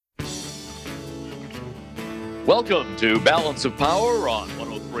Welcome to Balance of Power on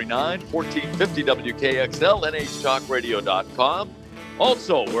 1039 1450 WKXL, NHTalkRadio.com.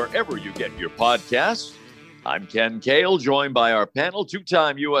 Also, wherever you get your podcasts. I'm Ken Kale, joined by our panel,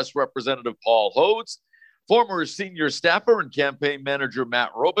 two-time U.S. Representative Paul Hodes, former senior staffer and campaign manager Matt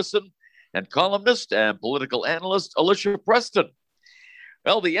Robeson, and columnist and political analyst Alicia Preston.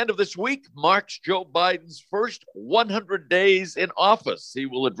 Well, the end of this week marks Joe Biden's first 100 days in office. He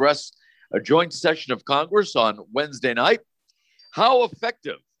will address a joint session of Congress on Wednesday night. How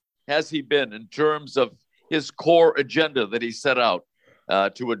effective has he been in terms of his core agenda that he set out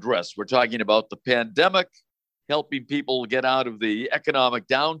to address? We're talking about the pandemic, helping people get out of the economic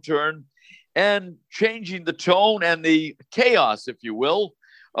downturn, and changing the tone and the chaos, if you will,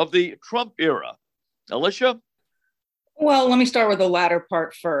 of the Trump era. Alicia? Well, let me start with the latter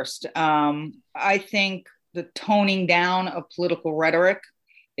part first. I think the toning down of political rhetoric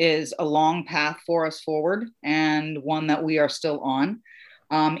is a long path for us forward, and one that we are still on.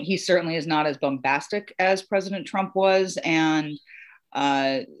 He certainly is not as bombastic as President Trump was, and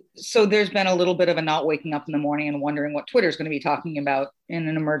so there's been a little bit of a not waking up in the morning and wondering what Twitter is going to be talking about in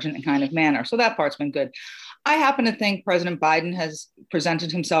an emergent kind of manner. So that part's been good. I happen to think President Biden has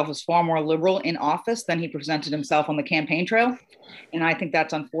presented himself as far more liberal in office than he presented himself on the campaign trail. And I think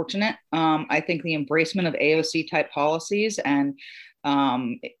that's unfortunate. I think the embracement of AOC type policies and,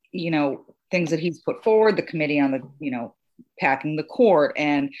 things that he's put forward, the committee on the, packing the court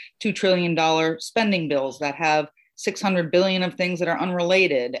and $2 trillion spending bills that have 600 billion of things that are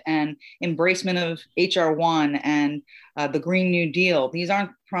unrelated, and embracement of HR 1 and the Green New Deal. These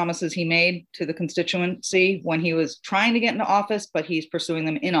aren't promises he made to the constituency when he was trying to get into office, but he's pursuing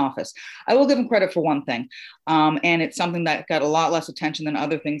them in office. I will give him credit for one thing, and it's something that got a lot less attention than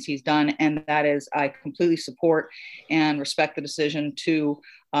other things he's done, and that is I completely support and respect the decision to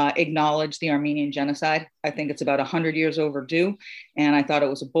acknowledge the Armenian genocide. I think it's about 100 years overdue, and I thought it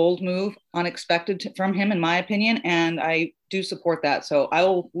was a bold move, unexpected from him, in my opinion, and I do support that. So I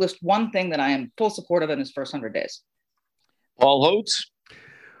will list one thing that I am full support of in his first 100 days. Paul Hodes?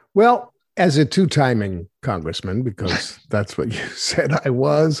 Well, as a two-timing congressman, because that's what you said I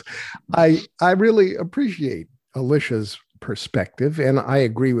was, I really appreciate Alicia's perspective, and I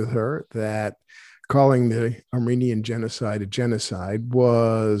agree with her that calling the Armenian genocide a genocide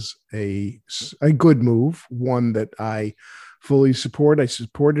was a good move, one that I fully support. I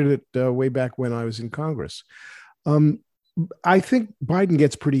supported it way back when I was in Congress. I think Biden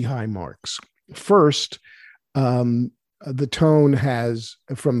gets pretty high marks. First, the tone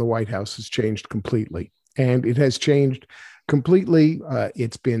from the White House has changed completely, and it has changed completely.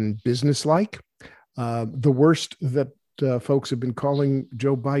 It's been businesslike. The worst that folks have been calling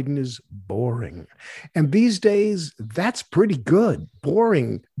Joe Biden is boring. And these days, that's pretty good.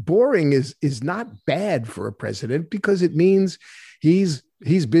 Boring is not bad for a president because it means he's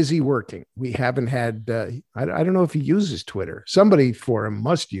busy working. We haven't had, I don't know if he uses Twitter. Somebody for him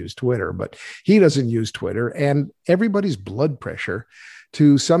must use Twitter, but he doesn't use Twitter. And everybody's blood pressure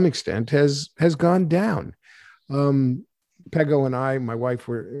to some extent has gone down. Pego and I, my wife,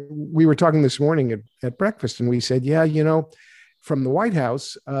 we were talking this morning at breakfast, and we said, from the White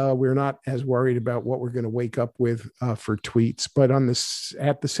House, we're not as worried about what we're going to wake up with for tweets. But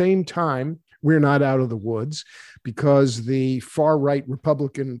at the same time, we're not out of the woods because the far right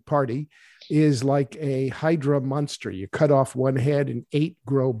Republican Party is like a Hydra monster. You cut off one head and 8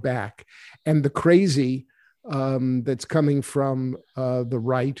 grow back. And the crazy that's coming from the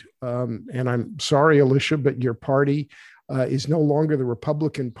right, and I'm sorry, Alicia, but your party is no longer the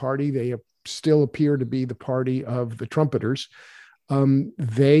Republican Party. They still appear to be the party of the trumpeters.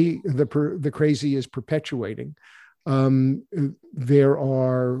 The crazy is perpetuating. There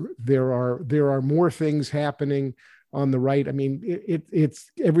are more things happening on the right. I mean,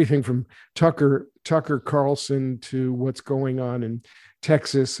 it's everything from Tucker Carlson to what's going on in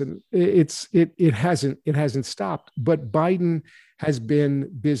Texas, and it hasn't stopped. But Biden has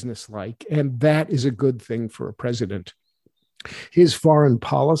been businesslike, and that is a good thing for a president. His foreign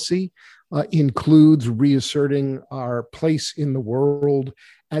policy includes reasserting our place in the world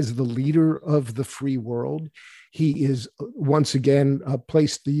as the leader of the free world. He is once again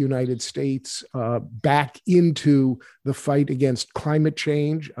placed the United States back into the fight against climate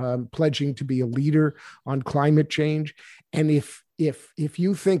change, pledging to be a leader on climate change. And if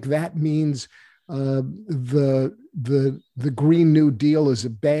you think that means the Green New Deal is a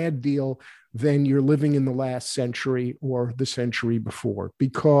bad deal, then you're living in the last century or the century before,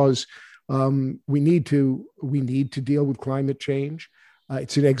 because we need to deal with climate change.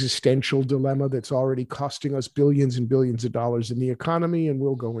 It's an existential dilemma that's already costing us billions and billions of dollars in the economy and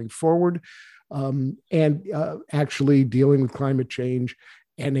will going forward. and actually dealing with climate change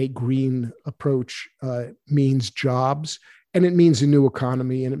and a green approach means jobs, and it means a new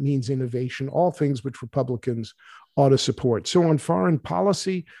economy, and it means innovation, all things which Republicans ought to support. So on foreign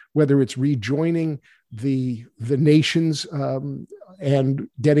policy, whether it's rejoining the nations and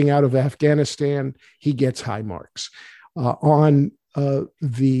getting out of Afghanistan, he gets high marks. On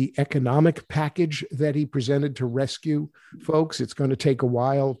the economic package that he presented to rescue folks, it's going to take a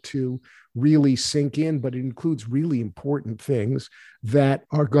while to really sink in, but it includes really important things that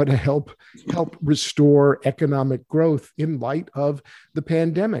are going to help restore economic growth in light of the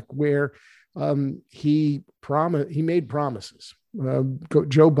pandemic, where he made promises.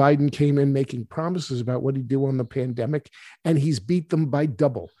 Joe Biden came in making promises about what he'd do on the pandemic, and he's beat them by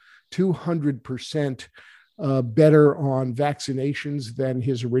double, 200% better on vaccinations than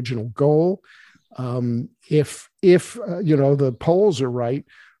his original goal. If the polls are right,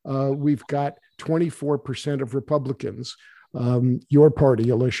 we've got 24% of Republicans, your party,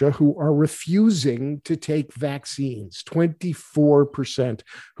 Alicia, who are refusing to take vaccines, 24%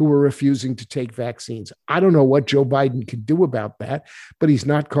 who are refusing to take vaccines. I don't know what Joe Biden could do about that, but he's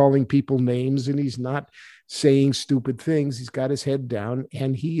not calling people names and he's not saying stupid things. He's got his head down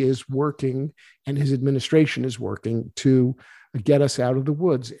and he is working, and his administration is working to get us out of the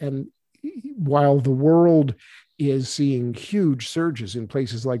woods. And while the world is seeing huge surges in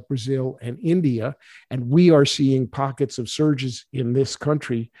places like Brazil and India, and we are seeing pockets of surges in this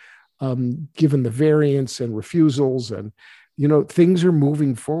country, given the variants and refusals, and things are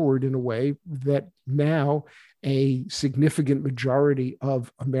moving forward in a way that now a significant majority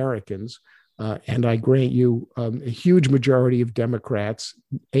of Americans, and I grant you a huge majority of Democrats,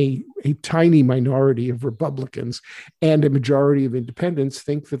 a tiny minority of Republicans, and a majority of independents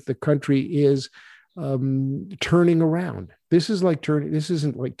think that the country is turning around. This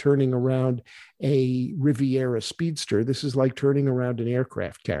isn't like turning around a Riviera Speedster. This is like turning around an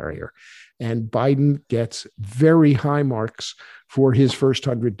aircraft carrier. And Biden gets very high marks for his first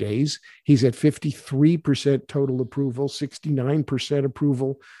 100 days. He's at 53% total approval, 69%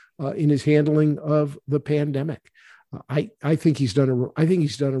 approval in his handling of the pandemic. I think he's done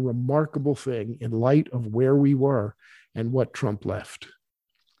a remarkable thing in light of where we were and what Trump left.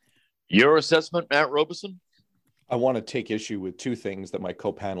 Your assessment, Matt Robison? I want to take issue with two things that my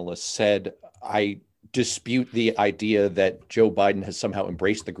co-panelists said. I dispute the idea that Joe Biden has somehow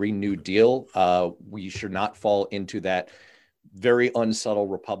embraced the Green New Deal. We should not fall into that very unsubtle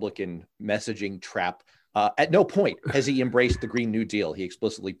Republican messaging trap. At no point has he embraced the Green New Deal. He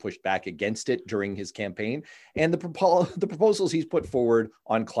explicitly pushed back against it during his campaign. And the proposals he's put forward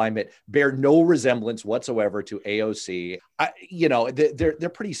on climate bear no resemblance whatsoever to AOC. They're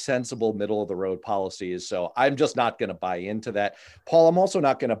pretty sensible, middle of the road policies. So I'm just not going to buy into that. Paul, I'm also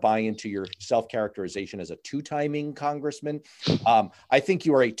not going to buy into your self-characterization as a two-timing congressman. I think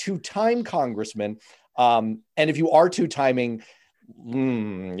you are a two-time congressman. And if you are two-timing,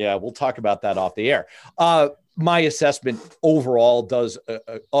 we'll talk about that off the air. My assessment overall does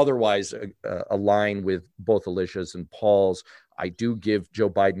otherwise align with both Alicia's and Paul's. I do give Joe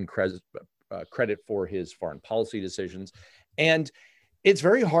Biden credit for his foreign policy decisions. And it's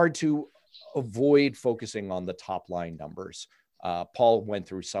very hard to avoid focusing on the top line numbers. Paul went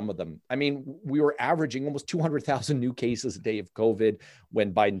through some of them. I mean, we were averaging almost 200,000 new cases a day of COVID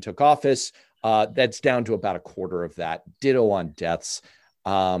when Biden took office. That's down to about a quarter of that. Ditto on deaths.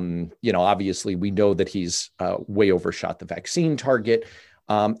 Obviously, we know that he's way overshot the vaccine target.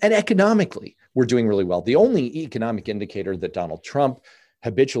 And economically, we're doing really well. The only economic indicator that Donald Trump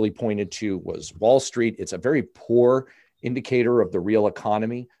habitually pointed to was Wall Street. It's a very poor indicator of the real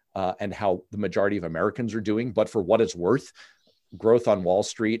economy and how the majority of Americans are doing. But for what it's worth, growth on Wall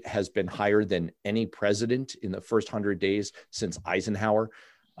Street has been higher than any president in the first 100 days since Eisenhower.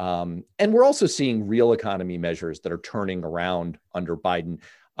 And we're also seeing real economy measures that are turning around under Biden.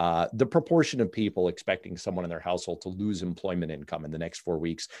 The proportion of people expecting someone in their household to lose employment income in the next 4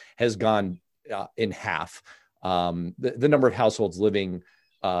 weeks has gone in half. The number of households living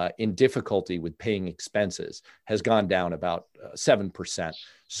in difficulty with paying expenses has gone down about 7%.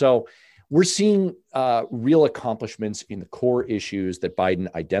 So we're seeing real accomplishments in the core issues that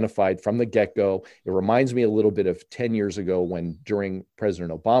Biden identified from the get-go. It reminds me a little bit of 10 years ago when, during President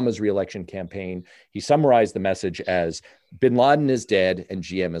Obama's reelection campaign, he summarized the message as bin Laden is dead and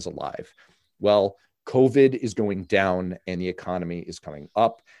GM is alive. Well, COVID is going down and the economy is coming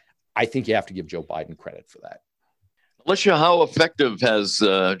up. I think you have to give Joe Biden credit for that. Alicia, how effective has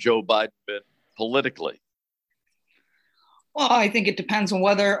Joe Biden been politically? Well, I think it depends on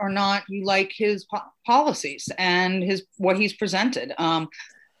whether or not you like his policies and what he's presented.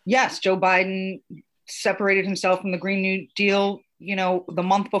 yes, Joe Biden separated himself from the Green New Deal, the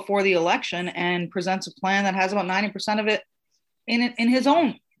month before the election, and presents a plan that has about 90% of it in his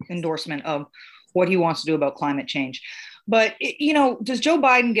own endorsement of what he wants to do about climate change. But, does Joe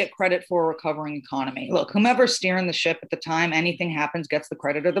Biden get credit for a recovering economy? Look, whomever's steering the ship at the time, anything happens, gets the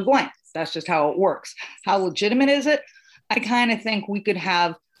credit or the blame. That's just how it works. How legitimate is it? I kind of think we could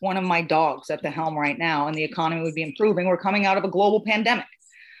have one of my dogs at the helm right now and the economy would be improving. We're coming out of a global pandemic.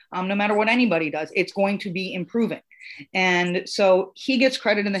 No matter what anybody does, it's going to be improving. And so he gets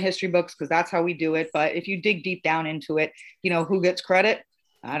credit in the history books because that's how we do it. But if you dig deep down into it, who gets credit?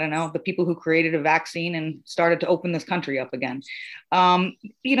 I don't know, the people who created a vaccine and started to open this country up again.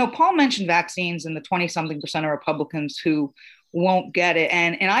 Paul mentioned vaccines and the 20-something% of Republicans who won't get it.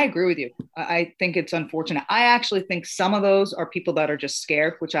 And I agree with you. I think it's unfortunate. I actually think some of those are people that are just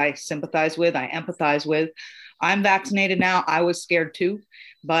scared, which I sympathize with. I empathize with. I'm vaccinated now. I was scared too,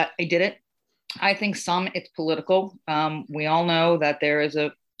 but I did it. I think some it's political. We all know that there is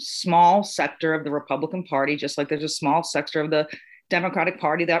a small sector of the Republican Party, just like there's a small sector of the Democratic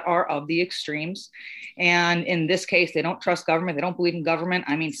Party that are of the extremes. And in this case, they don't trust government. They don't believe in government.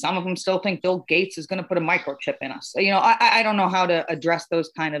 I mean, some of them still think Bill Gates is going to put a microchip in us. I don't know how to address those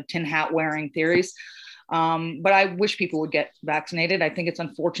kind of tin hat wearing theories. But I wish people would get vaccinated. I think it's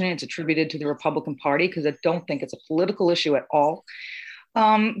unfortunate. It's attributed to the Republican Party because I don't think it's a political issue at all.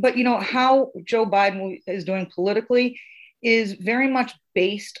 But how Joe Biden is doing politically is very much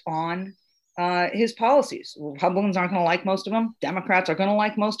based on his policies. Republicans aren't going to like most of them. Democrats are going to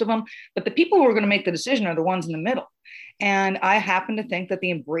like most of them. But the people who are going to make the decision are the ones in the middle. And I happen to think that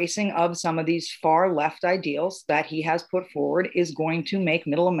the embracing of some of these far left ideals that he has put forward is going to make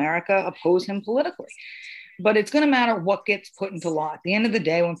middle America oppose him politically. But it's going to matter what gets put into law. At the end of the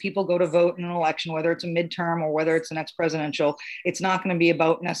day, when people go to vote in an election, whether it's a midterm or whether it's the next presidential, it's not going to be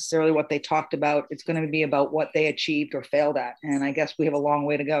about necessarily what they talked about. It's going to be about what they achieved or failed at. And I guess we have a long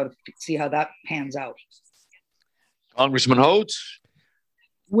way to go to see how that pans out. Congressman Hodes?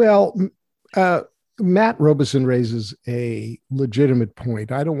 Well, Matt Robeson raises a legitimate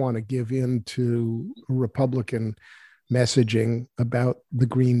point. I don't want to give in to Republican messaging about the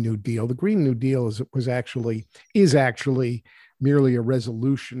Green New Deal. The Green New Deal is actually merely a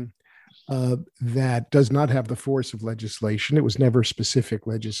resolution that does not have the force of legislation. It was never specific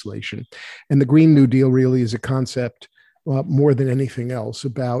legislation. And the Green New Deal really is a concept more than anything else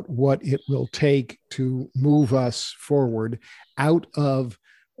about what it will take to move us forward out of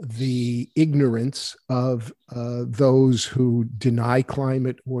the ignorance of those who deny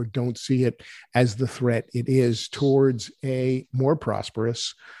climate or don't see it as the threat it is, towards a more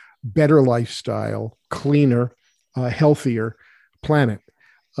prosperous, better lifestyle, cleaner, healthier planet.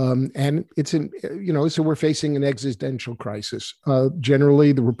 And so we're facing an existential crisis.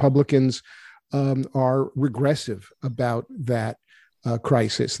 Generally, the Republicans are regressive about that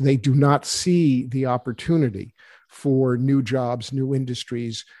crisis. They do not see the opportunity for new jobs, new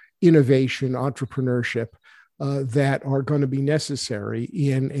industries, innovation, entrepreneurship that are going to be necessary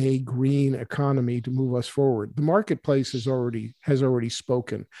in a green economy to move us forward. The marketplace has already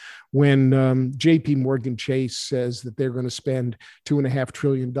spoken. When JP Morgan Chase says that they're going to spend $2.5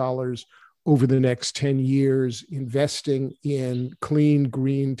 trillion over the next 10 years investing in clean,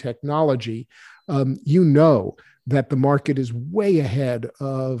 green technology, that the market is way ahead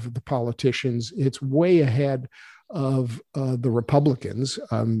of the politicians. It's way ahead of the Republicans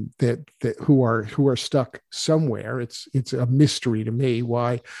who are stuck somewhere. It's a mystery to me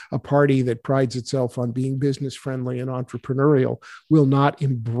why a party that prides itself on being business friendly and entrepreneurial will not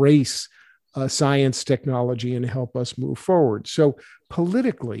embrace science, technology, and help us move forward. So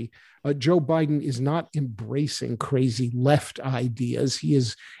politically, Joe Biden is not embracing crazy left ideas. He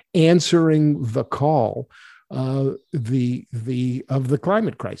is answering the call of the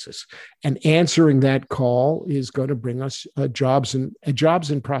climate crisis, and answering that call is going to bring us jobs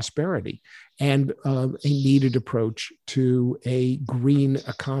and prosperity, and a needed approach to a green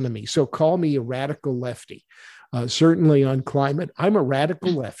economy. So call me a radical lefty. Certainly on climate, I'm a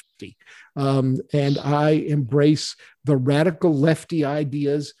radical lefty, and I embrace the radical lefty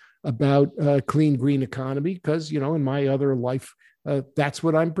ideas about clean, green economy because, in my other life, that's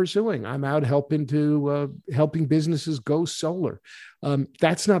what I'm pursuing. I'm out helping businesses go solar.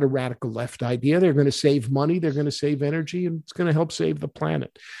 That's not a radical left idea. They're going to save money, they're going to save energy, and it's going to help save the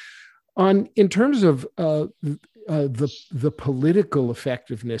planet. In terms of the political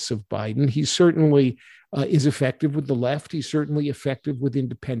effectiveness of Biden, he certainly is effective with the left. He's certainly effective with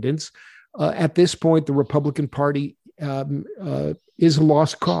independents. At this point, the Republican Party is a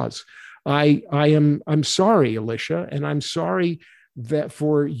lost cause. I'm sorry, Alicia, and I'm sorry that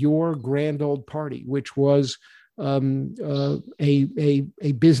for your grand old party, which was a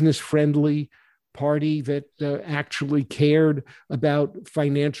business friendly party that actually cared about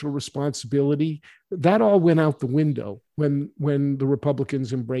financial responsibility, that all went out the window when the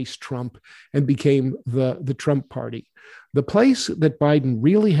Republicans embraced Trump and became the Trump party. The place that Biden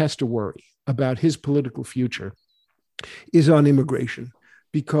really has to worry about his political future is on immigration,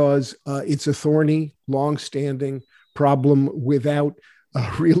 because it's a thorny, long-standing problem without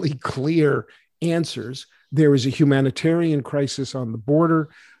really clear answers. There is a humanitarian crisis on the border,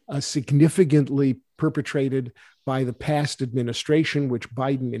 significantly perpetrated by the past administration, which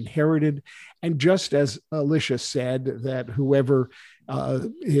Biden inherited. And just as Alicia said, that whoever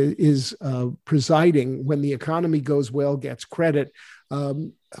is presiding when the economy goes well gets credit,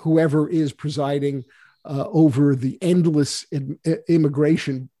 whoever is presiding over the endless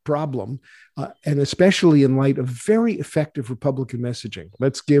immigration problem, and especially in light of very effective Republican messaging.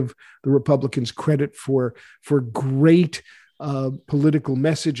 Let's give the Republicans credit for great political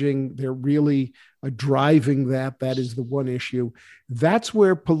messaging. They're really driving that. That is the one issue. That's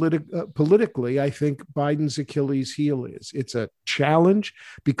where politically, I think Biden's Achilles heel is. It's a challenge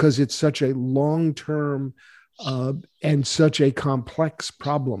because it's such a long-term and such a complex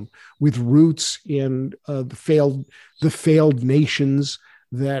problem with roots in the failed nations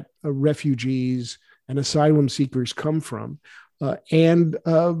that refugees and asylum seekers come from, and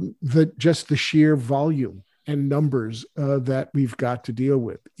the sheer volume and numbers that we've got to deal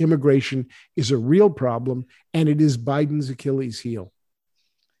with. Immigration is a real problem, and it is Biden's Achilles heel.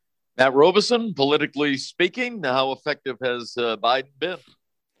 Matt Robison, politically speaking, how effective has Biden been?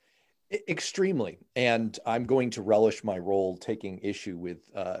 Extremely. And I'm going to relish my role taking issue with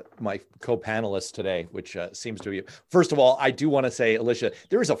my co-panelists today, which seems to be, first of all, I do want to say, Alicia,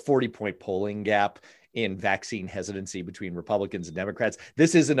 there is a 40-point polling gap in vaccine hesitancy between Republicans and Democrats.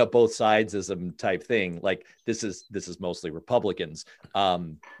 This isn't a both sidesism type thing. Like this is mostly Republicans.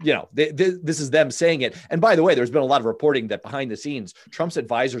 This is them saying it. And by the way, there's been a lot of reporting that behind the scenes, Trump's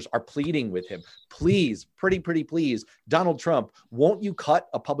advisors are pleading with him, please, pretty please, Donald Trump, won't you cut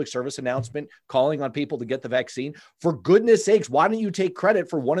a public service announcement calling on people to get the vaccine? For goodness sakes, why don't you take credit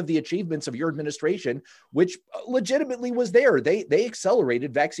for one of the achievements of your administration, which legitimately was there? They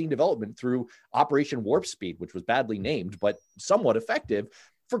accelerated vaccine development through Operation Warp Speed, which was badly named, but somewhat effective.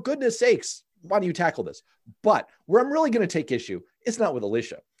 For goodness sakes, why don't you tackle this? But where I'm really going to take issue, it's not with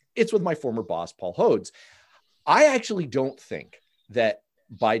Alicia. It's with my former boss, Paul Hodes. I actually don't think that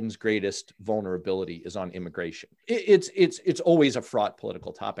Biden's greatest vulnerability is on immigration. It's always a fraught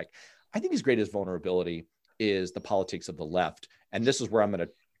political topic. I think his greatest vulnerability is the politics of the left. And this is where I'm going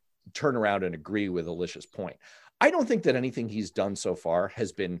to turn around and agree with Alicia's point. I don't think that anything he's done so far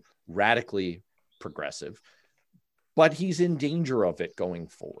has been radically progressive, but he's in danger of it going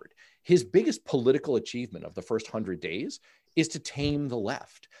forward. His biggest political achievement of the first 100 days is to tame the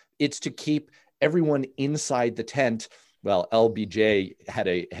left. It's to keep everyone inside the tent. Well, LBJ had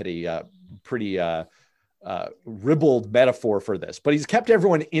a pretty ribald metaphor for this, but he's kept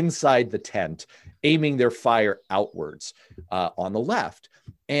everyone inside the tent, aiming their fire outwards on the left.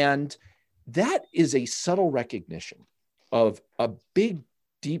 And that is a subtle recognition of a big,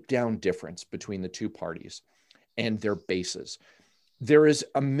 deep down difference between the two parties and their bases. There is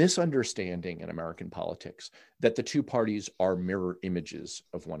a misunderstanding in American politics that the two parties are mirror images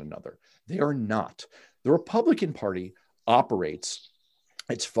of one another. They are not. The Republican Party operates,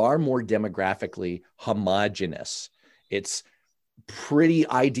 it's far more demographically homogenous. It's pretty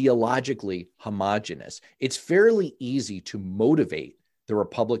ideologically homogenous. It's fairly easy to motivate the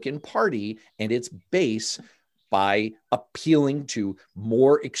Republican Party and its base by appealing to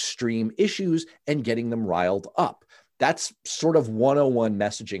more extreme issues and getting them riled up. That's sort of 101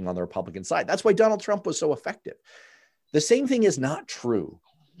 messaging on the Republican side. That's why Donald Trump was so effective. The same thing is not true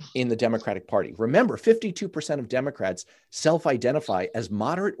in the Democratic Party. Remember, 52% of Democrats self-identify as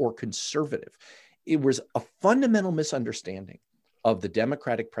moderate or conservative. It was a fundamental misunderstanding of the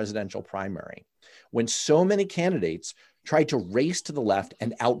Democratic presidential primary when so many candidates tried to race to the left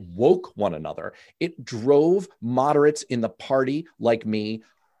and outwoke one another. It drove moderates in the party like me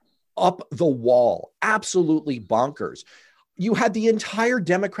up the wall, absolutely bonkers. You had the entire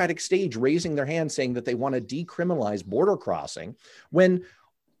Democratic stage raising their hand saying that they want to decriminalize border crossing when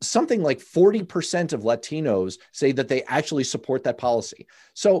something like 40% of Latinos say that they actually support that policy.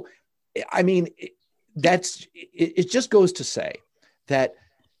 So, I mean, it just goes to say that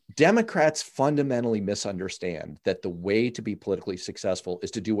Democrats fundamentally misunderstand that the way to be politically successful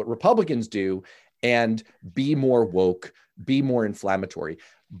is to do what Republicans do and be more woke, be more inflammatory.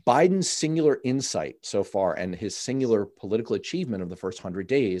 Biden's singular insight so far and his singular political achievement of the first 100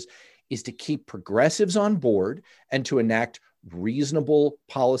 days is to keep progressives on board and to enact reasonable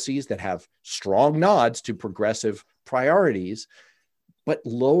policies that have strong nods to progressive priorities, but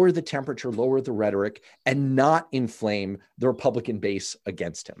lower the temperature, lower the rhetoric, and not inflame the Republican base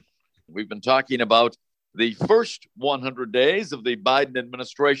against him. We've been talking about the first 100 days of the Biden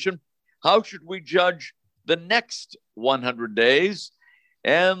administration. How should we judge the next 100 days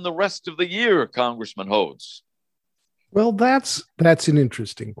and the rest of the year, Congressman Hodes? Well, that's an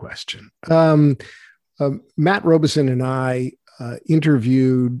interesting question. Matt Robeson and I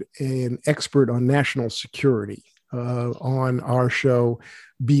interviewed an expert on national security on our show,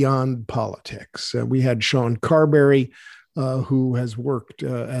 Beyond Politics. We had Sean Carberry, who has worked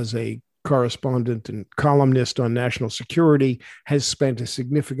as a correspondent and columnist on national security, has spent a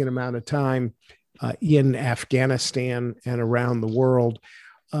significant amount of time in Afghanistan and around the world,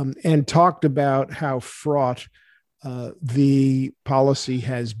 and talked about how fraught the policy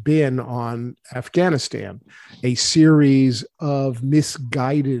has been on Afghanistan, a series of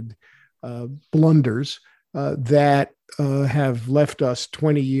misguided blunders that have left us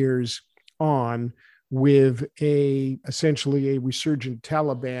 20 years on with essentially a resurgent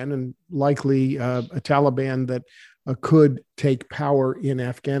Taliban, and likely a Taliban that could take power in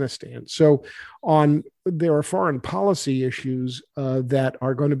Afghanistan. So there are foreign policy issues that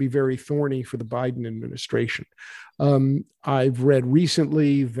are going to be very thorny for the Biden administration. I've read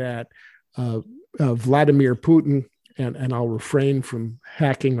recently that Vladimir Putin, and I'll refrain from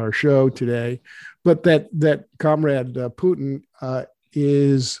hacking our show today, but that Comrade Putin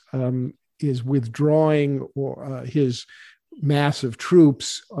is withdrawing his massive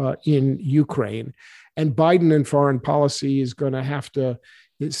troops in Ukraine. And Biden and foreign policy is going to have to,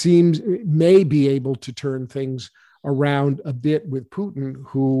 it seems, may be able to turn things around a bit with Putin,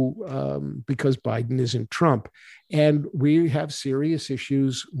 who, because Biden isn't Trump. And we have serious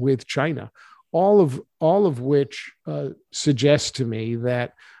issues with China, all of which suggests to me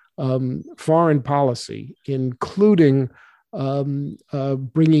that foreign policy, including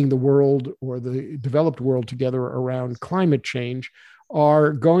bringing the world or the developed world together around climate change,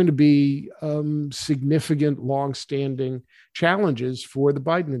 are going to be significant, longstanding challenges for the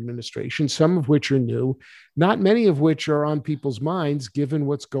Biden administration, some of which are new, not many of which are on people's minds, given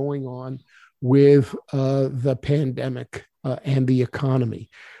what's going on with the pandemic and the economy.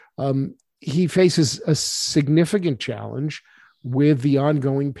 He faces a significant challenge with the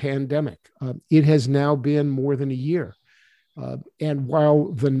ongoing pandemic. It has now been more than a year. And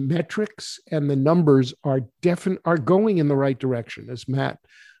while the metrics and the numbers are going in the right direction, as Matt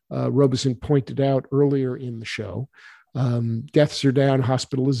Robeson pointed out earlier in the show, deaths are down,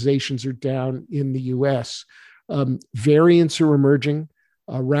 hospitalizations are down in the U.S. Variants are emerging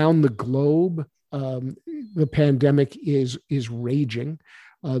around the globe. The pandemic is raging.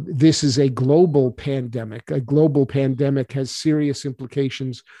 This is a global pandemic. A global pandemic has serious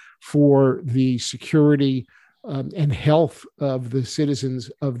implications for the security and health of the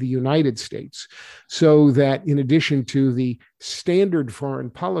citizens of the United States. So that in addition to the standard foreign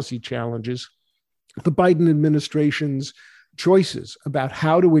policy challenges, the Biden administration's choices about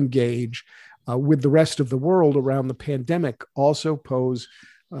how to engage with the rest of the world around the pandemic also pose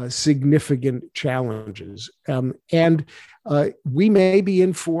significant challenges. And we may be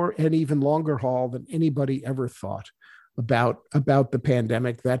in for an even longer haul than anybody ever thought about the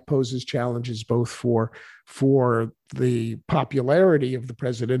pandemic. That poses challenges both for the popularity of the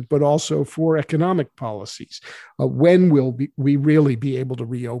president, but also for economic policies. When will we really be able to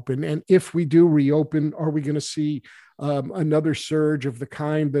reopen? And if we do reopen, are we going to see another surge of the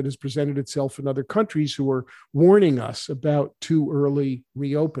kind that has presented itself in other countries who are warning us about too early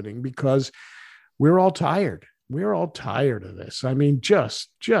reopening? Because we're all tired. We're all tired of this. I mean, just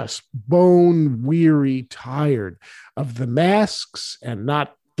bone weary tired of the masks and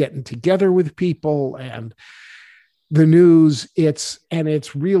not getting together with people and the news. It's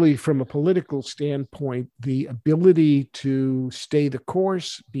really, from a political standpoint, the ability to stay the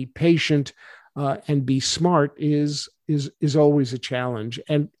course, be patient, and be smart is always a challenge.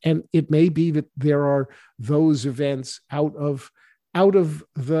 And it may be that there are those events out of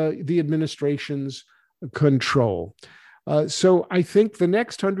the administration's control. So I think the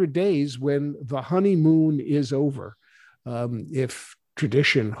next 100 days, when the honeymoon is over, if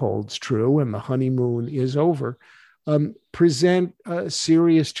tradition holds true and the honeymoon is over, present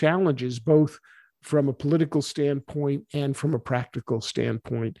serious challenges, both from a political standpoint and from a practical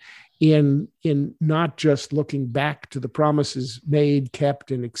standpoint, in not just looking back to the promises made, kept,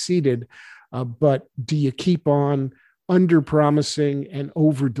 and exceeded, but do you keep on under promising and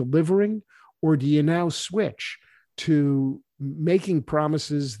over delivering? Or do you now switch to making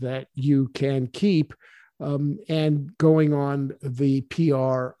promises that you can keep and going on the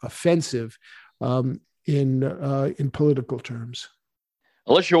PR offensive in political terms?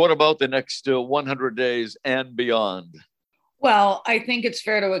 Alicia, what about the next 100 days and beyond? Well, I think it's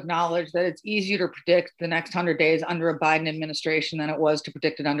fair to acknowledge that it's easier to predict the next 100 days under a Biden administration than it was to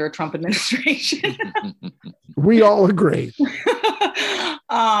predict it under a Trump administration. We all agree.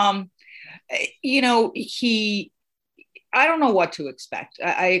 I don't know what to expect.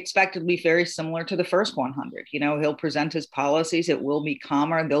 I expect it to be very similar to the first 100. He'll present his policies. It will be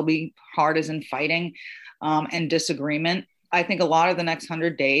calmer. There'll be partisan fighting and disagreement. I think a lot of the next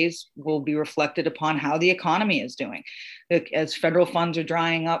 100 days will be reflected upon how the economy is doing. As federal funds are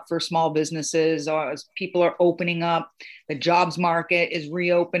drying up for small businesses, or as people are opening up, the jobs market is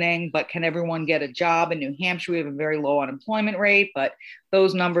reopening, but can everyone get a job? In New Hampshire, we have a very low unemployment rate, but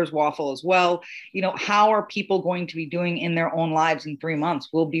those numbers waffle as well. How are people going to be doing in their own lives in 3 months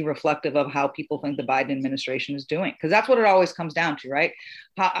will be reflective of how people think the Biden administration is doing. Because that's what it always comes down to, right?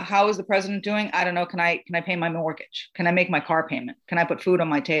 How is the president doing? I don't know. Can I pay my mortgage? Can I make my car payment? Can I put food on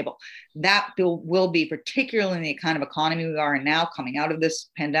my table? That will be, particularly in the kind of economy we are in now, coming out of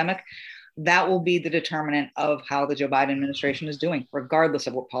this pandemic, that will be the determinant of how the Joe Biden administration is doing, regardless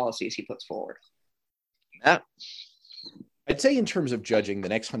of what policies he puts forward. Matt? I'd say in terms of judging the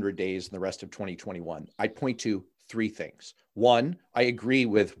next 100 days and the rest of 2021, I'd point to 3 things. One, I agree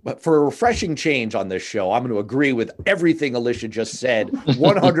with, but for a refreshing change on this show, I'm going to agree with everything Alicia just said,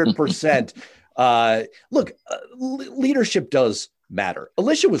 100%. Leadership does matter.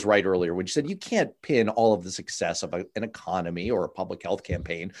 Alicia was right earlier when she said you can't pin all of the success of an economy or a public health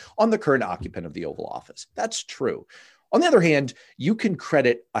campaign on the current occupant of the Oval Office. That's true. On the other hand, you can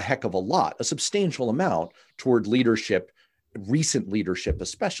credit a heck of a lot, a substantial amount toward leadership, recent leadership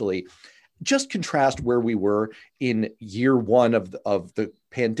especially. Just contrast where we were in year 1 of the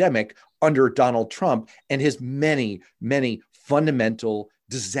pandemic under Donald Trump and his many, many fundamental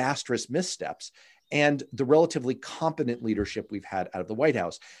disastrous missteps, and the relatively competent leadership we've had out of the White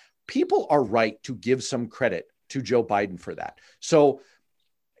House. People are right to give some credit to Joe Biden for that. So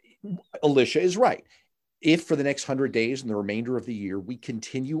Alicia is right. If for the next 100 days and the remainder of the year, we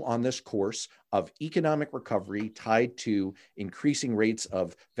continue on this course of economic recovery tied to increasing rates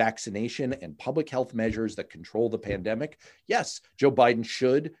of vaccination and public health measures that control the pandemic, yes, Joe Biden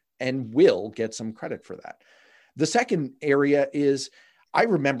should and will get some credit for that. The second area is, I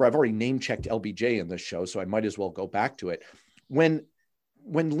remember, I've already name-checked LBJ in this show, so I might as well go back to it. When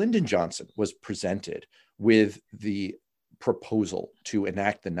Lyndon Johnson was presented with the proposal to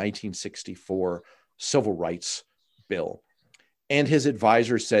enact the 1964 Civil Rights Bill, and his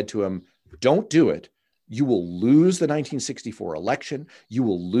advisors said to him, don't do it. You will lose the 1964 election. You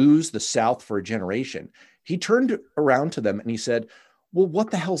will lose the South for a generation. He turned around to them and he said, well,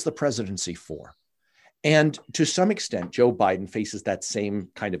 what the hell's the presidency for? And to some extent, Joe Biden faces that same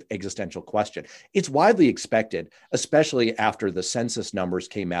kind of existential question. It's widely expected, especially after the census numbers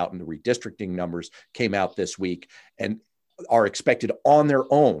came out and the redistricting numbers came out this week and are expected on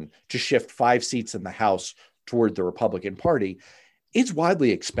their own to shift 5 seats in the House toward the Republican Party. It's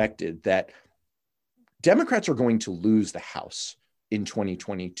widely expected that Democrats are going to lose the House in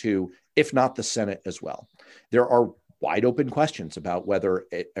 2022, if not the Senate as well. There are wide open questions about whether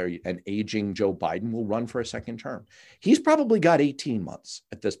an aging Joe Biden will run for a second term. He's probably got 18 months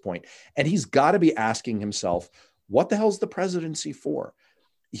at this point, and he's got to be asking himself, what the hell's the presidency for?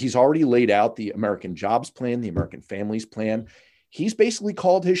 He's already laid out the American Jobs Plan, the American Families Plan. He's basically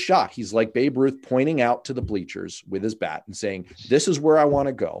called his shot. He's like Babe Ruth pointing out to the bleachers with his bat and saying, this is where I want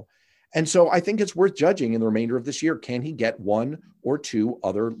to go. And so I think it's worth judging in the remainder of this year. Can he get 1 or 2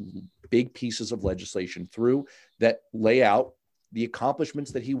 other big pieces of legislation through that lay out the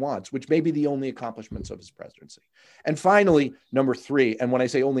accomplishments that he wants, which may be the only accomplishments of his presidency? And finally, number 3, and when I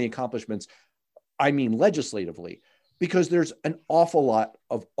say only accomplishments, I mean legislatively, because there's an awful lot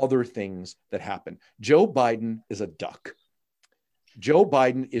of other things that happen. Joe Biden is a duck. Joe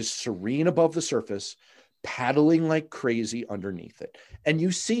Biden is serene above the surface, paddling like crazy underneath it. And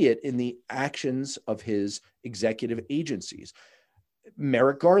you see it in the actions of his executive agencies.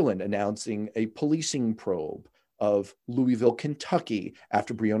 Merrick Garland announcing a policing probe of Louisville, Kentucky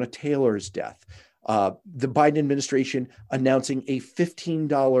after Breonna Taylor's death. The Biden administration announcing a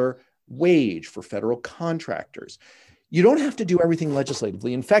 $15 wage for federal contractors. You don't have to do everything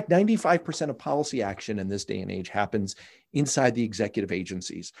legislatively. In fact, 95% of policy action in this day and age happens inside the executive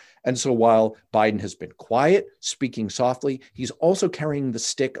agencies. And so while Biden has been quiet, speaking softly, he's also carrying the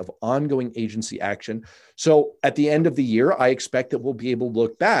stick of ongoing agency action. So at the end of the year, I expect that we'll be able to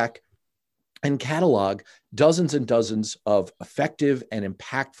look back and catalog dozens and dozens of effective and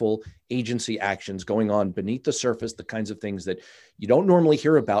impactful agency actions going on beneath the surface, the kinds of things that you don't normally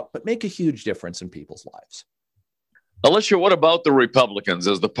hear about, but make a huge difference in people's lives. Alicia, what about the Republicans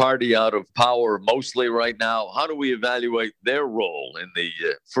as the party out of power mostly right now? How do we evaluate their role in the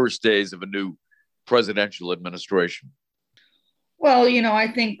first days of a new presidential administration? Well,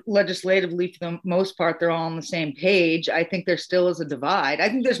 I think legislatively, for the most part, they're all on the same page. I think there still is a divide. I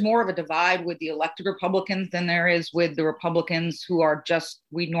think there's more of a divide with the elected Republicans than there is with the Republicans who are just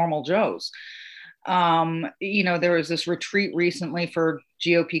we normal Joes. There was this retreat recently for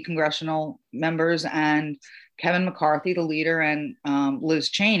GOP congressional members, and Kevin McCarthy, the leader, and Liz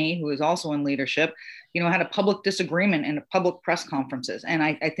Cheney, who is also in leadership, had a public disagreement in public press conferences. And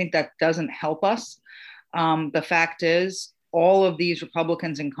I think that doesn't help us. The fact is, all of these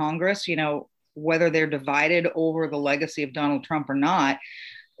Republicans in Congress, whether they're divided over the legacy of Donald Trump or not,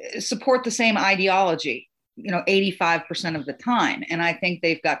 support the same ideology, 85% of the time. And I think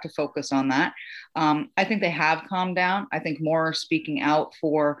they've got to focus on that. I think they have calmed down. I think more are speaking out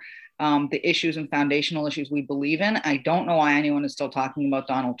for the issues and foundational issues we believe in. I don't know why anyone is still talking about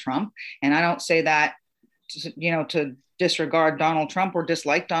Donald Trump. And I don't say that, to disregard Donald Trump or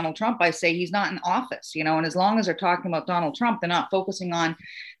dislike Donald Trump. I say he's not in office, and as long as they're talking about Donald Trump, they're not focusing on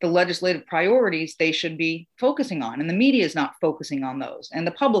the legislative priorities they should be focusing on. And the media is not focusing on those. And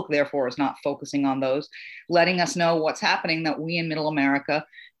the public, therefore, is not focusing on those, letting us know what's happening that we in Middle America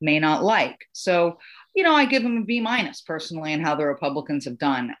may not like. So, I give them a B- personally in how the Republicans have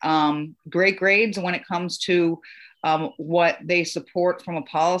done. Great grades when it comes to what they support from a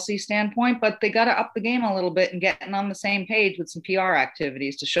policy standpoint, but they got to up the game a little bit and getting on the same page with some PR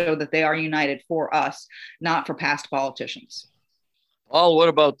activities to show that they are united for us, not for past politicians. Paul, what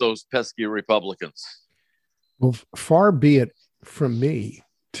about those pesky Republicans? Well, far be it from me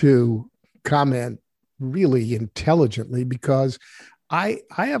to comment really intelligently, because I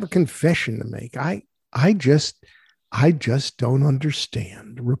have a confession to make. I just don't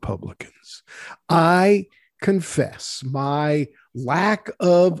understand Republicans. I confess my lack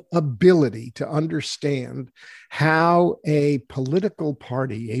of ability to understand how a political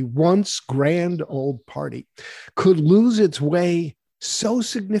party, a once grand old party, could lose its way so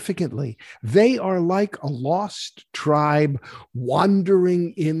significantly. They are like a lost tribe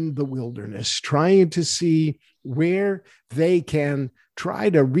wandering in the wilderness, trying to see where they can try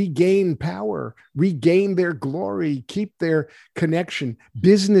to regain power, regain their glory, keep their connection.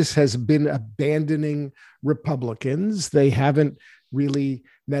 Business has been abandoning Republicans. They haven't really,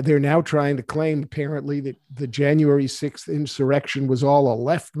 they're now trying to claim apparently that the January 6th insurrection was all a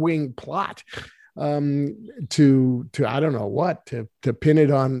left-wing plot to I don't know what, to pin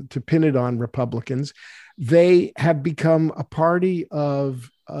it on Republicans. They have become a party of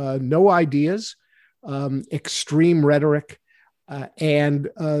no ideas, extreme rhetoric, and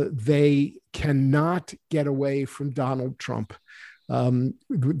they cannot get away from Donald Trump.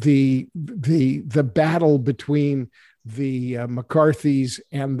 The battle between the McCarthys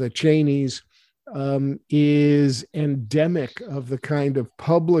and the Cheneys is endemic of the kind of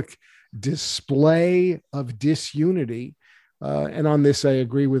public display of disunity. And on this, I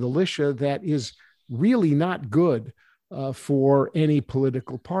agree with Alicia, that is really not good for any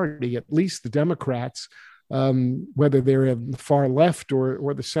political party. At least the Democrats, whether they're in the far left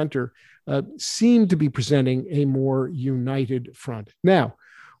or the center, seem to be presenting a more united front. Now,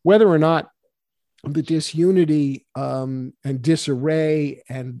 whether or not the disunity and disarray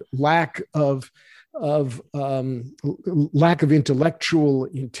and lack of intellectual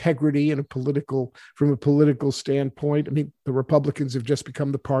integrity from a political standpoint. I mean, the Republicans have just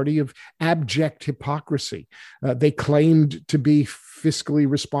become the party of abject hypocrisy. They claimed to be fiscally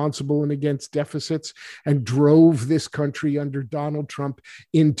responsible and against deficits, and drove this country under Donald Trump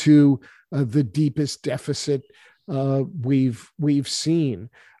into the deepest deficit we've seen.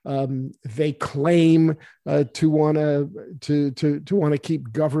 They claim to want to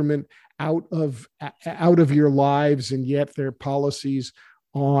keep government out of your lives, and yet their policies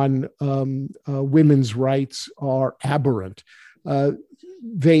on women's rights are aberrant.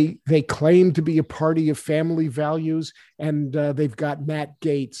 They claim to be a party of family values, and they've got Matt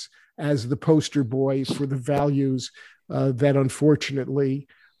Gaetz as the poster boy for the values that unfortunately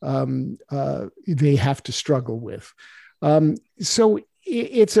they have to struggle with. So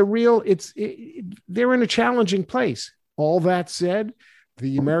they're in a challenging place. All that said,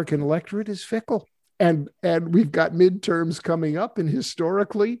 the American electorate is fickle. And we've got midterms coming up, and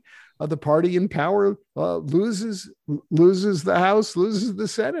historically, the party in power loses the House, loses the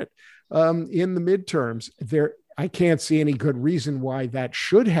Senate in the midterms. I can't see any good reason why that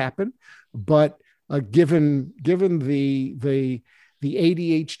should happen, but given the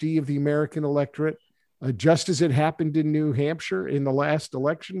ADHD of the American electorate, just as it happened in New Hampshire in the last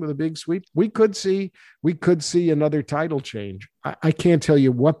election with a big sweep, we could see another title change. I can't tell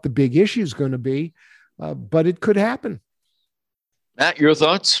you what the big issue is going to be, but it could happen. Matt, your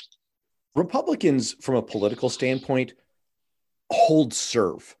thoughts? Republicans, from a political standpoint, hold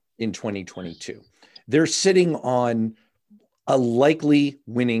serve in 2022. They're sitting on a likely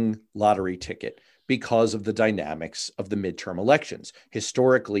winning lottery ticket because of the dynamics of the midterm elections.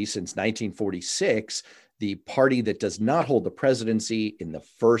 Historically, since 1946, the party that does not hold the presidency in the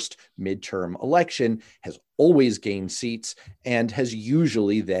first midterm election has always gained seats and has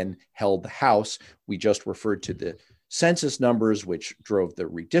usually then held the House. We just referred to the census numbers, which drove the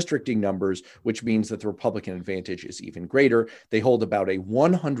redistricting numbers, which means that the Republican advantage is even greater. They hold about a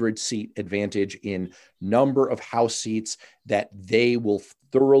 100-seat advantage in number of House seats that they will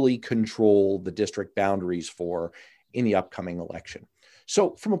thoroughly control the district boundaries for in the upcoming election.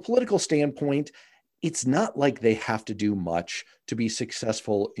 So from a political standpoint, it's not like they have to do much to be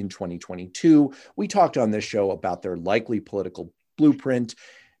successful in 2022. We talked on this show about their likely political blueprint.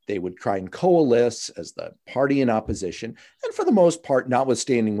 They would try and coalesce as the party in opposition. And for the most part,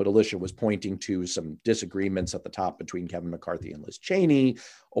 notwithstanding what Alicia was pointing to, some disagreements at the top between Kevin McCarthy and Liz Cheney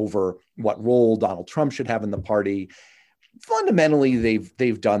over what role Donald Trump should have in the party. Fundamentally,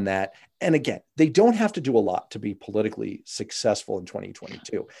 they've done that. And again, they don't have to do a lot to be politically successful in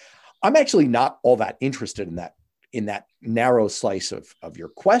 2022. I'm actually not all that interested in that narrow slice of your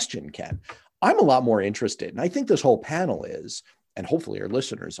question, Ken. I'm a lot more interested, and I think this whole panel is, and hopefully our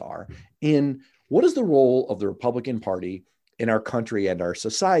listeners are, in what is the role of the Republican Party in our country and our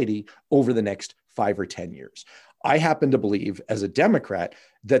society over the next 5 or 10 years. I happen to believe, as a Democrat,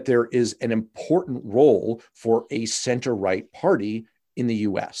 that there is an important role for a center-right party in the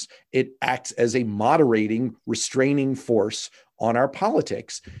US. It acts as a moderating, restraining force on our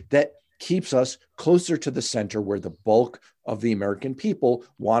politics that keeps us closer to the center where the bulk of the American people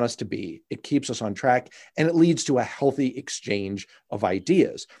want us to be. It keeps us on track, and it leads to a healthy exchange of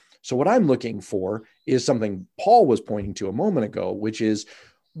ideas. So what I'm looking for is something Paul was pointing to a moment ago, which is,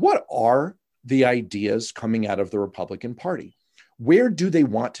 what are the ideas coming out of the Republican Party? Where do they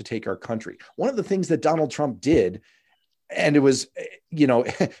want to take our country? One of the things that Donald Trump did, and it was,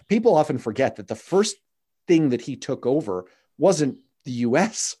 people often forget that the first thing that he took over wasn't the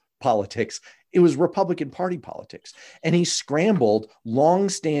US politics, it was Republican Party politics. And he scrambled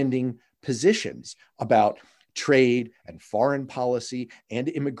longstanding positions about trade and foreign policy and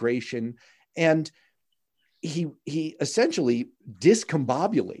immigration. And he essentially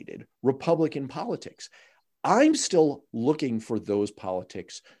discombobulated Republican politics. I'm still looking for those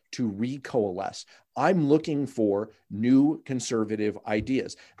politics to recoalesce. I'm looking for new conservative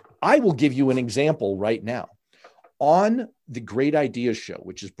ideas. I will give you an example right now. On the Great Ideas Show,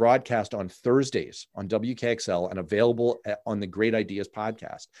 which is broadcast on Thursdays on WKXL and available on the Great Ideas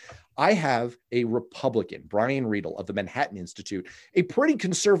podcast, I have a Republican, Brian Riedel of the Manhattan Institute, a pretty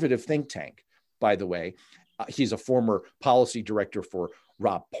conservative think tank, by the way. He's a former policy director for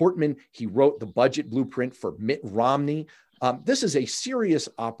Rob Portman. He wrote the budget blueprint for Mitt Romney. This is a serious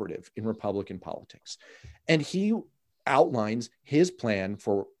operative in Republican politics. And he outlines his plan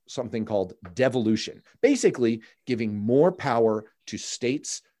for something called devolution, basically giving more power to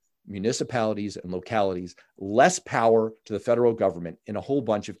states, municipalities, and localities, less power to the federal government in a whole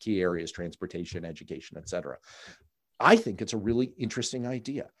bunch of key areas, transportation, education, et cetera. I think it's a really interesting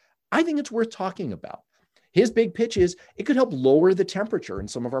idea. I think it's worth talking about. His big pitch is it could help lower the temperature in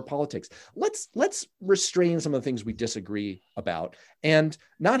some of our politics. Let's restrain some of the things we disagree about and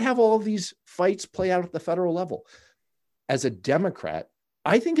not have all of these fights play out at the federal level. As a Democrat,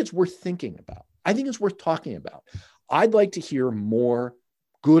 I think it's worth thinking about. I think it's worth talking about. I'd like to hear more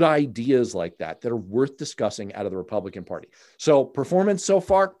good ideas like that are worth discussing out of the Republican Party. So performance so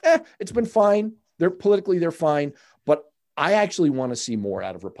far, it's been fine. They're fine. But I actually want to see more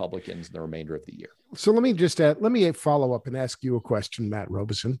out of Republicans in the remainder of the year. So let me follow up and ask you a question, Matt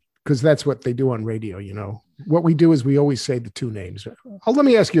Robeson, because that's what they do on radio. What we do is we always say the two names. Let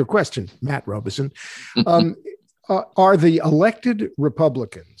me ask you a question, Matt Robeson. Are the elected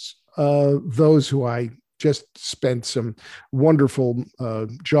Republicans, those who I just spent some wonderful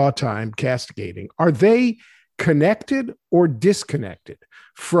jaw time castigating, are they connected or disconnected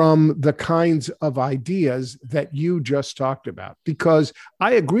from the kinds of ideas that you just talked about? Because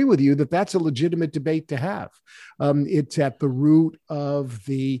I agree with you that that's a legitimate debate to have. It's at the root of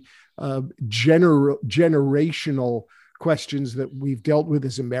the generational questions that we've dealt with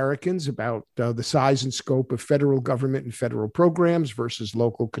as Americans about the size and scope of federal government and federal programs versus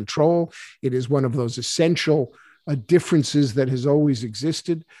local control. It is one of those essential differences that has always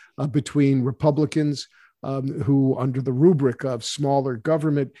existed between Republicans who, under the rubric of smaller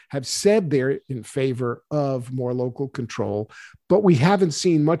government, have said they're in favor of more local control. But we haven't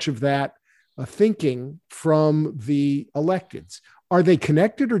seen much of that thinking from the electeds. Are they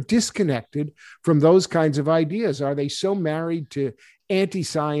connected or disconnected from those kinds of ideas? Are they so married to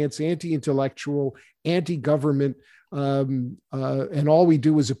anti-science, anti-intellectual, anti-government, and all we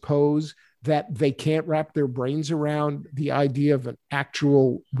do is oppose, that they can't wrap their brains around the idea of an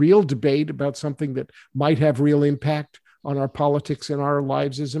actual real debate about something that might have real impact on our politics and our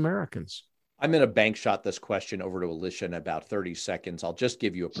lives as Americans? I'm going to bank shot this question over to Alicia in about 30 seconds. I'll just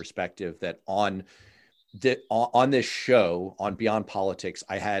give you a perspective that on this show, on Beyond Politics,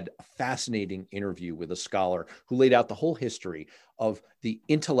 I had a fascinating interview with a scholar who laid out the whole history of the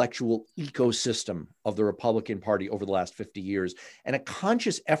intellectual ecosystem of the Republican Party over the last 50 years, and a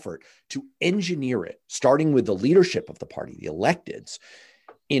conscious effort to engineer it, starting with the leadership of the party, the electeds,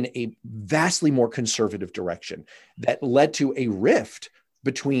 in a vastly more conservative direction that led to a rift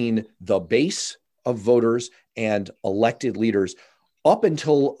between the base of voters and elected leaders up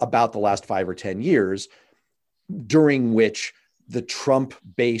until about the last 5 or 10 years, during which the Trump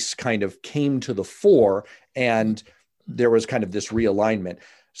base kind of came to the fore and there was kind of this realignment.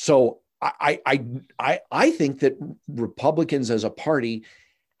 So I think that Republicans as a party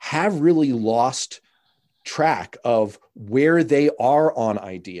have really lost track of where they are on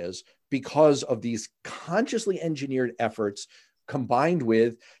ideas because of these consciously engineered efforts, combined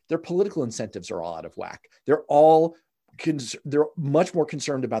with their political incentives are all out of whack. They're much more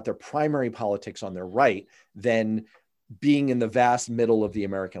concerned about their primary politics on their right than being in the vast middle of the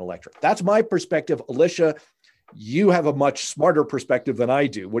American electorate. That's my perspective. Alicia, you have a much smarter perspective than I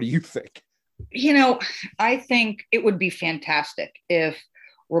do. What do you think? I think it would be fantastic if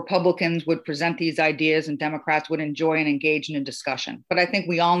Republicans would present these ideas and Democrats would enjoy and engage in a discussion. But I think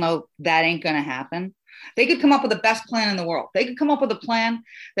we all know that ain't going to happen. They could come up with the best plan in the world. They could come up with a plan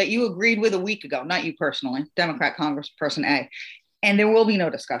that you agreed with a week ago, not you personally, Democrat Congressperson A, and there will be no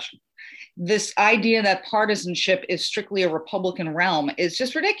discussion. This idea that partisanship is strictly a Republican realm is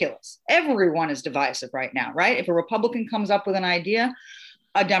just ridiculous. Everyone is divisive right now, right? If a Republican comes up with an idea,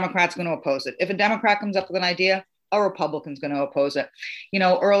 a Democrat's going to oppose it. If a Democrat comes up with an idea, a Republican's going to oppose it.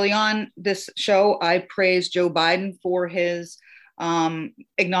 Early on this show, I praised Joe Biden for his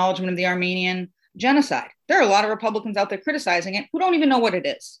acknowledgement of the Armenian genocide. There are a lot of Republicans out there criticizing it who don't even know what it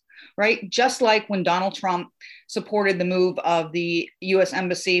is, right? Just like when Donald Trump supported the move of the U.S.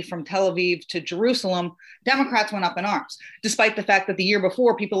 Embassy from Tel Aviv to Jerusalem, Democrats went up in arms, despite the fact that the year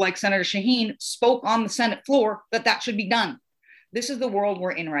before, people like Senator Shaheen spoke on the Senate floor that should be done. This is the world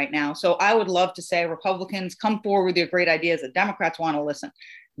we're in right now. So I would love to say Republicans come forward with your great ideas that Democrats want to listen.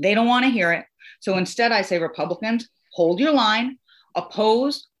 They don't want to hear it. So instead, I say Republicans, hold your line.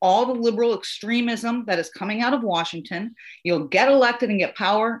 Oppose all the liberal extremism that is coming out of Washington. You'll get elected and get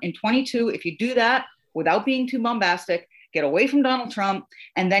power in 22 if you do that without being too bombastic. Get away from Donald Trump,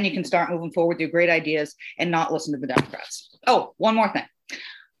 and then you can start moving forward with your great ideas and not listen to the Democrats. Oh, one more thing.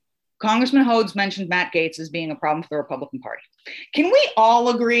 Congressman Hodes mentioned Matt Gaetz as being a problem for the Republican Party. Can we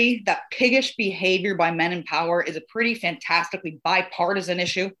all agree that piggish behavior by men in power is a pretty fantastically bipartisan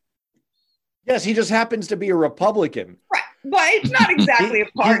issue? Yes, he just happens to be a Republican. Right. But it's not exactly a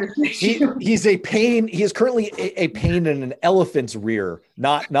partisan issue. He's a pain. He is currently a pain in an elephant's rear,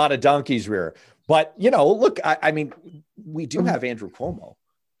 not a donkey's rear. But, look, I mean, we do have Andrew Cuomo.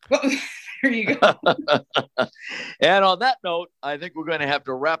 Well, there you go. And on that note, I think we're going to have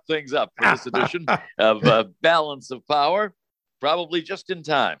to wrap things up for this edition of Balance of Power, probably just in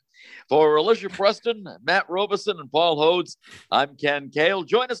time. For Alicia Preston, Matt Robeson, and Paul Hodes, I'm Ken Kale.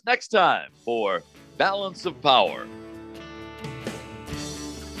 Join us next time for Balance of Power.